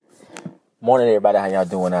Morning, everybody. How y'all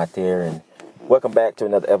doing out there? And welcome back to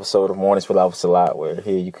another episode of Mornings with Officer Lot, where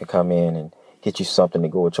here you can come in and get you something to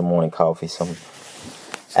go with your morning coffee, some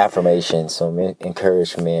affirmation, some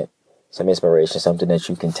encouragement, some inspiration, something that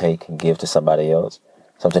you can take and give to somebody else,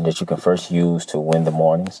 something that you can first use to win the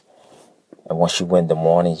mornings. And once you win the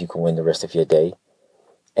mornings, you can win the rest of your day.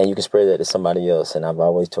 And you can spread that to somebody else. And I've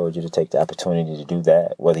always told you to take the opportunity to do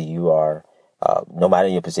that, whether you are, no matter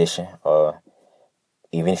your position, or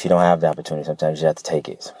even if you don't have the opportunity, sometimes you have to take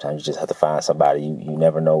it. Sometimes you just have to find somebody. You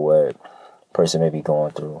never know what a person may be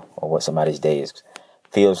going through or what somebody's day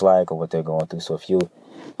feels like or what they're going through. So if you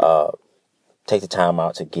take the time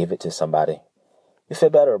out to give it to somebody, you feel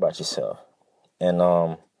better about yourself.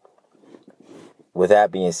 And with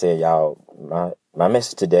that being said, y'all, my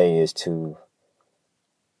message today is to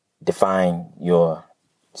define your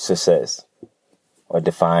success or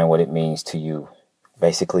define what it means to you.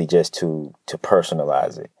 Basically just to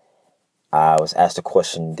personalize it. I was asked a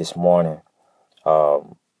question this morning at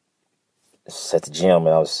the gym,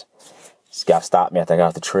 and this guy stopped me after I got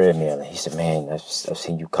off the treadmill, and he said, "Man, I've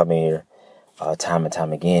seen you come in here time and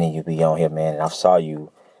time again, and you be on here, man, and I saw you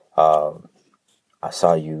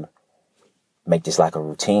make this like a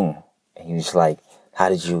routine." And he was like,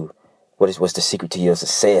 what's the secret to your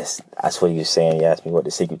success? That's what he was saying. He asked me what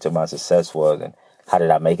the secret to my success was, and how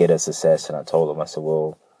did I make it a success? And I told him, I said,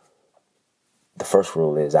 well, the first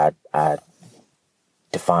rule is I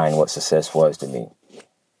defined what success was to me.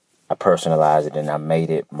 I personalized it and I made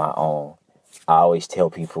it my own. I always tell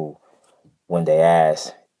people when they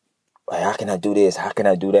ask, like, how can I do this? How can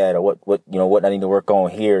I do that? Or what I need to work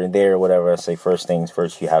on here and there or whatever. I say, first things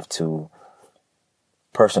first, you have to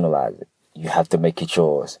personalize it. You have to make it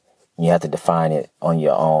yours. You have to define it on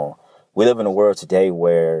your own. We live in a world today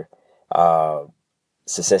where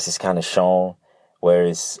success is kind of shown,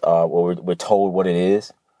 where we're told what it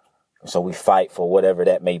is. So we fight for whatever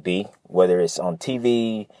that may be, whether it's on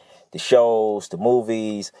TV, the shows, the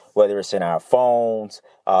movies, whether it's in our phones,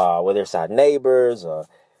 whether it's our neighbors or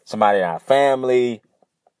somebody in our family,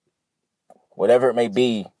 whatever it may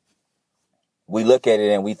be. We look at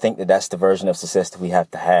it and we think that that's the version of success that we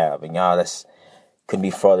have to have. And y'all, that's couldn't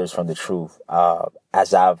be further from the truth.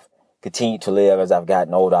 As I've continued to live, as I've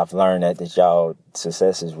gotten older, I've learned that y'all,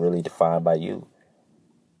 success is really defined by you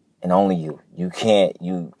and only you.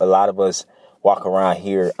 A lot of us walk around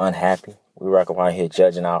here unhappy. We walk around here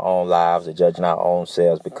judging our own lives or judging our own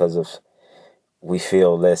selves because we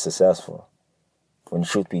feel less successful. When the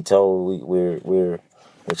truth be told, we're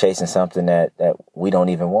chasing something that we don't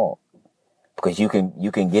even want. Because you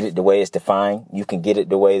can get it the way it's defined. You can get it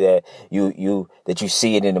the way that you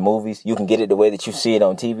see it in the movies. You can get it the way that you see it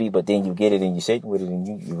on TV. But then you get it and you sit with it and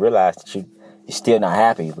you realize that you're still not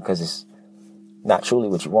happy because it's not truly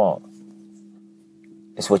what you want.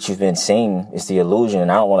 It's what you've been seeing. It's the illusion.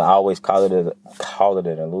 And I don't want to always call it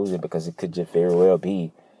an illusion because it could just very well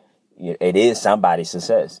be. It is somebody's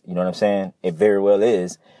success. You know what I'm saying? It very well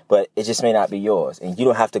is. But it just may not be yours. And you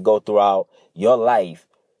don't have to go throughout your life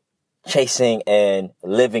chasing and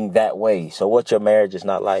living that way. So what your marriage is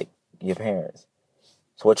not like your parents.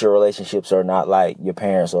 So what your relationships are not like your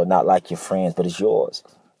parents or not like your friends, but it's yours.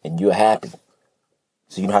 And you're happy.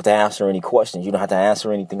 So you don't have to answer any questions. You don't have to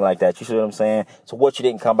answer anything like that. You see what I'm saying? So what, you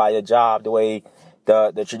didn't come by your job the way,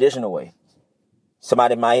 the traditional way.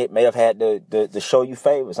 Somebody may have had to show you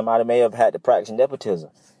favor. Somebody may have had to practice nepotism.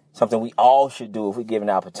 Something we all should do if we give an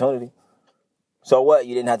opportunity. So what?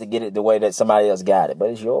 You didn't have to get it the way that somebody else got it, but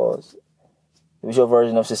it's yours. It was your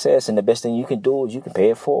version of success, and the best thing you can do is you can pay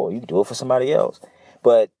it forward. You can do it for somebody else.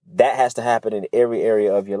 But that has to happen in every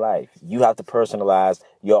area of your life. You have to personalize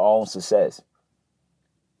your own success.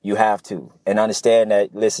 You have to. And understand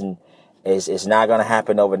that, listen, it's not going to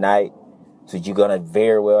happen overnight. So you're going to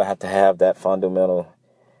very well have to have that fundamental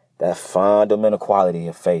quality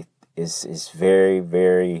of faith. Is very,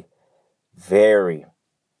 very, very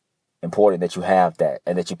important that you have that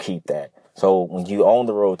and that you keep that. So when you on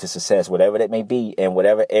the road to success, whatever that may be, and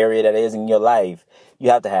whatever area that is in your life, you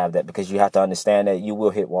have to have that, because you have to understand that you will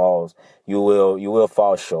hit walls. You will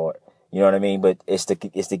fall short. You know what I mean? But it's the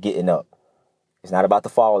getting up. It's not about the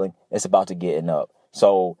falling. It's about the getting up.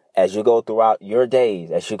 So as you go throughout your days,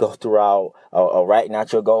 as you go throughout writing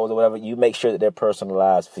out your goals or whatever, you make sure that they're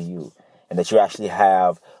personalized for you and that you actually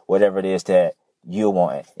have whatever it is that you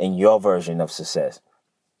want in your version of success.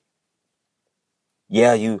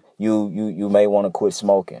 Yeah, you may want to quit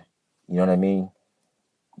smoking. You know what I mean?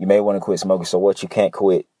 You may want to quit smoking. So what? You can't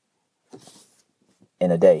quit in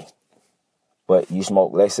a day. But you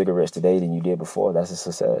smoke less cigarettes today than you did before. That's a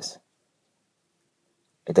success.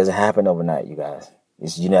 It doesn't happen overnight, you guys.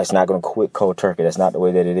 It's not going to quit cold turkey. That's not the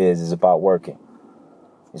way that it is. It's about working.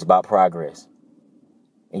 It's about progress.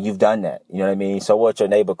 And you've done that. You know what I mean? So what? Your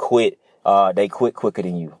neighbor quit. They quit quicker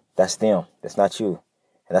than you. That's them. That's not you.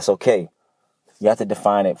 And that's okay. You have to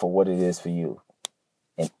define it for what it is for you.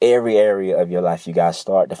 In every area of your life, you guys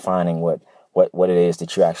start defining what it is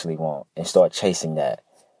that you actually want and start chasing that.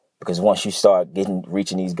 Because once you start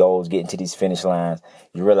reaching these goals, getting to these finish lines,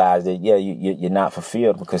 you realize that, you're not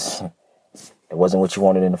fulfilled because it wasn't what you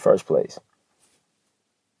wanted in the first place.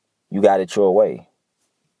 You got it your way.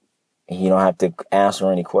 And you don't have to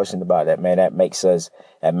answer any questions about that, man. That makes us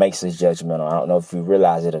judgmental. I don't know if we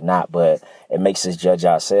realize it or not, but it makes us judge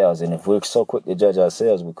ourselves. And if we're so quick to judge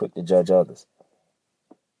ourselves, we're quick to judge others.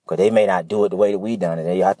 Because they may not do it the way that we done it.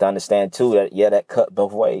 And you have to understand too that that cut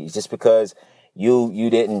both ways. Just because you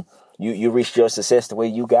reached your success the way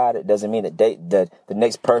you got it doesn't mean that the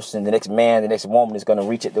next person, the next man, the next woman is going to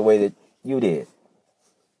reach it the way that you did.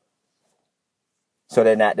 So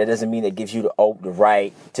that doesn't mean it gives you the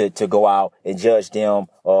right to go out and judge them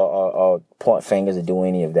or point fingers or do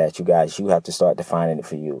any of that. You guys, you have to start defining it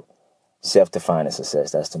for you. Self-defining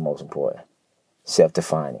success. That's the most important.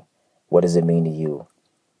 Self-defining. What does it mean to you?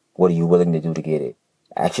 What are you willing to do to get it?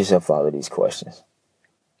 Ask yourself all of these questions.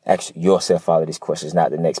 Ask yourself all of these questions,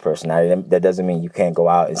 not the next person. Now, that doesn't mean you can't go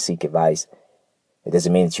out and seek advice. It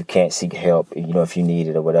doesn't mean that you can't seek help, if you need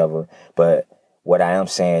it or whatever. But what I am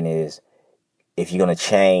saying is, if you're going to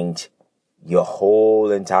change your whole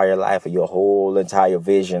entire life or your whole entire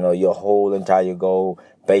vision or your whole entire goal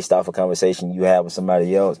based off a conversation you have with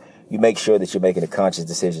somebody else, you make sure that you're making a conscious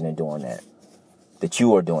decision in doing that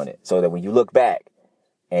you are doing it. So that when you look back,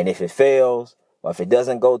 and if it fails, or if it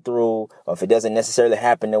doesn't go through, or if it doesn't necessarily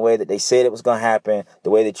happen the way that they said it was going to happen, the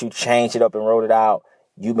way that you changed it up and wrote it out,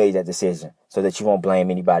 you made that decision so that you won't blame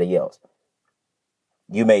anybody else.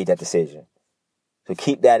 You made that decision. So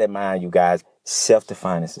keep that in mind, you guys.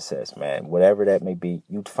 Self-defining success, man. Whatever that may be,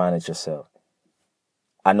 you define it yourself.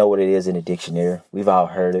 I know what it is in the dictionary. We've all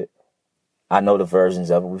heard it. I know the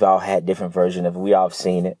versions of it. We've all had different versions of it. We all have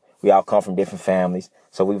seen it. We all come from different families.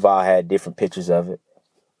 So we've all had different pictures of it.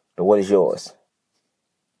 But what is yours?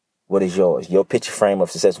 What is yours? Your picture frame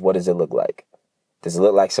of success, what does it look like? Does it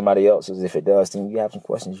look like somebody else's? If it does, then you have some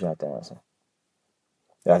questions you have to answer.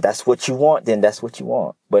 Now, if that's what you want, then that's what you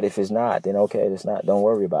want. But if it's not, then okay, it's not. Don't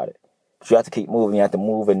worry about it. But you have to keep moving. You have to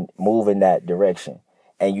move in that direction.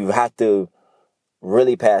 And you have to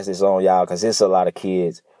really pass this on, y'all, because there's a lot of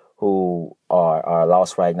kids who are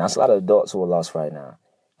lost right now. There's a lot of adults who are lost right now.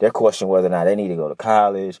 They're questioning whether or not they need to go to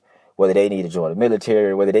college, whether they need to join the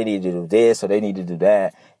military, whether they need to do this or they need to do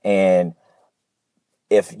that. And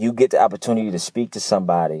if you get the opportunity to speak to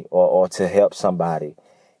somebody or to help somebody,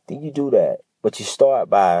 then you do that. But you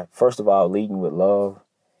start by, first of all, leading with love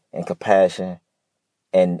and compassion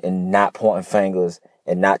and not pointing fingers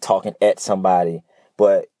and not talking at somebody.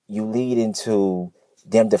 But you lead into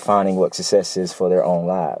them defining what success is for their own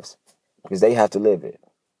lives because they have to live it.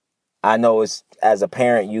 I know as a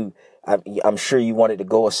parent, I'm sure you want it to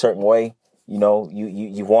go a certain way. You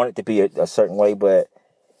want it to be a certain way, but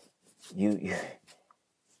you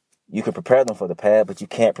can prepare them for the path, but you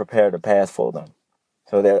can't prepare the path for them.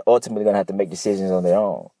 So they're ultimately going to have to make decisions on their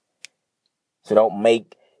own. So don't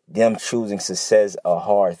make them choosing success a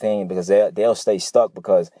hard thing because they'll stay stuck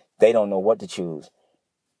because they don't know what to choose.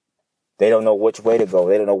 They don't know which way to go.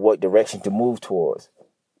 They don't know what direction to move towards.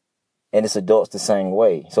 And it's adults the same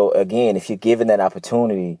way. So again, if you're given that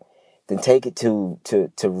opportunity, then take it to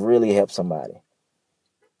really help somebody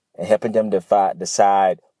and helping them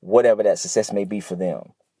decide whatever that success may be for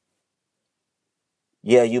them.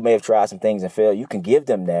 Yeah, you may have tried some things and failed. You can give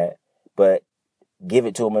them that, but give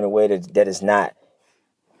it to them in a way that is not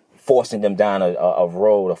forcing them down a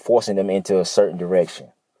road or forcing them into a certain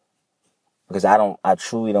direction. Because I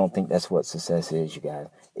truly don't think that's what success is, you guys.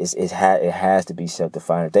 It has to be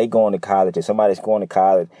self-defined. If they going to college, if somebody's going to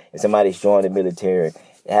college, if somebody's joining the military,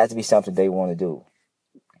 it has to be something they want to do.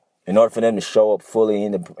 In order for them to show up fully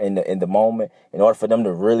in the moment, in order for them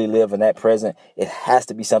to really live in that present, it has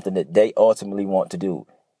to be something that they ultimately want to do.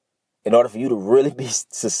 In order for you to really be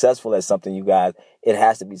successful at something, you guys, it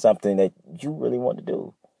has to be something that you really want to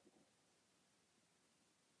do.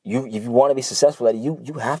 If you want to be successful at it,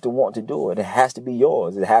 you have to want to do it. It has to be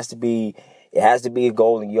yours. It has to be a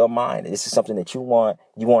goal in your mind. This is something that you want.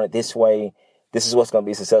 You want it this way. This is what's going to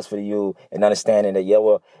be successful to you. And understanding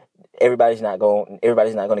that, everybody's not going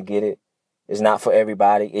to get it. It's not for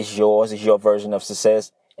everybody. It's yours. It's your version of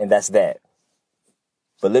success. And that's that.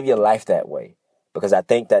 But live your life that way. Because I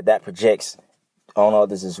think that projects on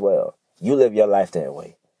others as well. You live your life that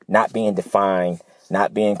way. Not being defined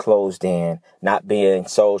not being closed in, not being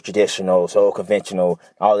so traditional, so conventional,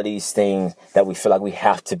 all of these things that we feel like we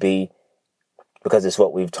have to be because it's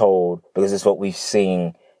what we've told, because it's what we've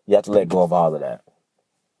seen. You have to let go of all of that.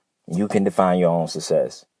 You can define your own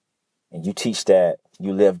success. And you teach that,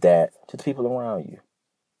 you live that to the people around you.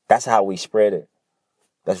 That's how we spread it.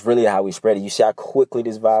 That's really how we spread it. You see how quickly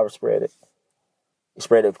this virus spread it? It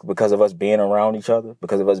spread it because of us being around each other,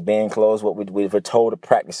 because of us being close. What we were told to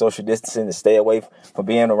practice social distancing, to stay away from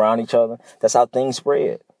being around each other. That's how things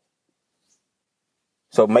spread.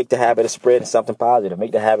 So make the habit of spreading something positive.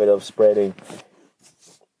 Make the habit of spreading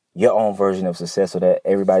your own version of success so that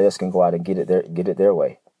everybody else can go out and get it their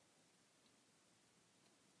way.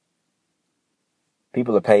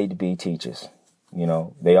 People are paid to be teachers. You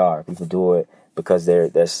know, they are. People do it because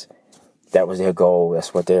that was their goal.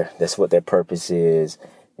 That's what their purpose is.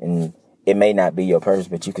 And it may not be your purpose,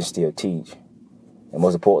 but you can still teach. And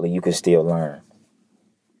most importantly, you can still learn.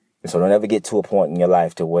 And so don't ever get to a point in your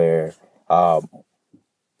life to where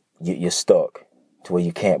you're stuck, to where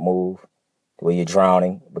you can't move, to where you're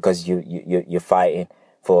drowning because you're fighting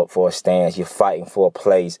for a stance. You're fighting for a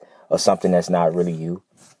place or something that's not really you,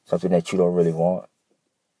 something that you don't really want.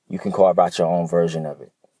 You can carve out your own version of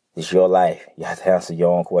it. It's your life. You have to answer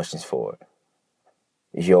your own questions for it.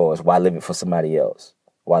 It's yours. Why live it for somebody else?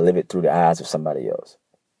 Why live it through the eyes of somebody else?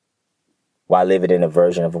 Why live it in a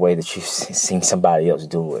version of a way that you've seen somebody else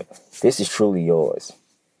do it? This is truly yours.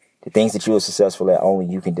 The things that you are successful at, only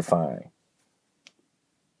you can define.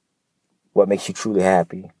 What makes you truly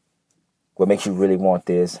happy? What makes you really want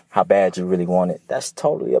this? How bad you really want it? That's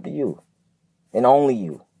totally up to you. And only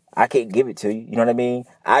you. I can't give it to you. You know what I mean?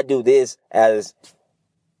 I do this as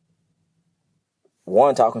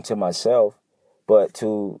one, talking to myself, but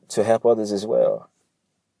to help others as well.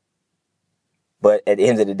 But at the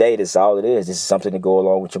end of the day, this is all it is. This is something to go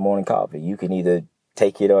along with your morning coffee. You can either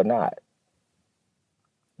take it or not.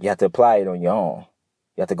 You have to apply it on your own.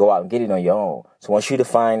 You have to go out and get it on your own. So once you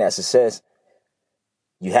define that success,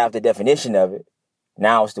 you have the definition of it.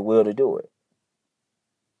 Now it's the will to do it.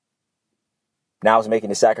 Now it's making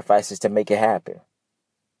the sacrifices to make it happen.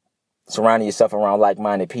 Surrounding yourself around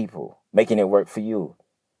like-minded people. Making it work for you.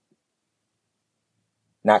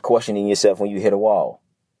 Not questioning yourself when you hit a wall.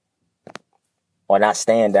 Or not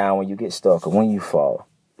staying down when you get stuck or when you fall.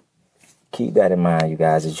 Keep that in mind, you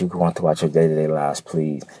guys, as you go on throughout your day-to-day lives.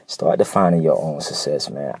 Please start defining your own success,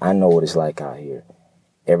 man. I know what it's like out here.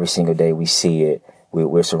 Every single day we see it.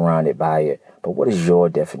 We're surrounded by it. But what is your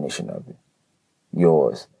definition of it?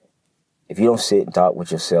 Yours. If you don't sit and talk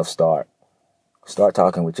with yourself, start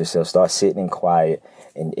talking with yourself. Start sitting in quiet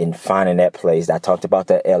and finding that place. I talked about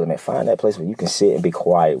that element. Find that place where you can sit and be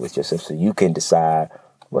quiet with yourself so you can decide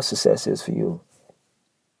what success is for you.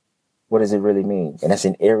 What does it really mean? And that's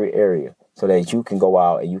in every area so that you can go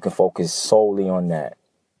out and you can focus solely on that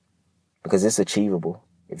because it's achievable.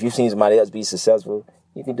 If you've seen somebody else be successful,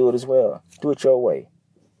 you can do it as well. Do it your way.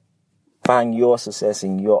 Find your success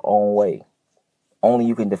in your own way. Only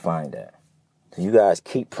you can define that. So you guys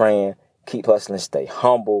keep praying, keep hustling, stay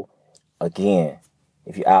humble. Again,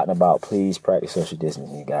 if you're out and about, please practice social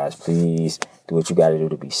distancing, you guys. Please do what you got to do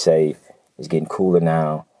to be safe. It's getting cooler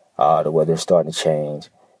now. The weather's starting to change.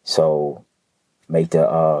 So make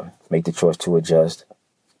the choice to adjust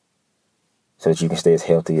so that you can stay as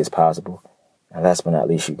healthy as possible. And last but not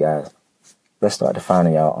least, you guys, let's start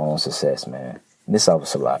defining our own success, man. This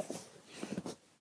helps a lot.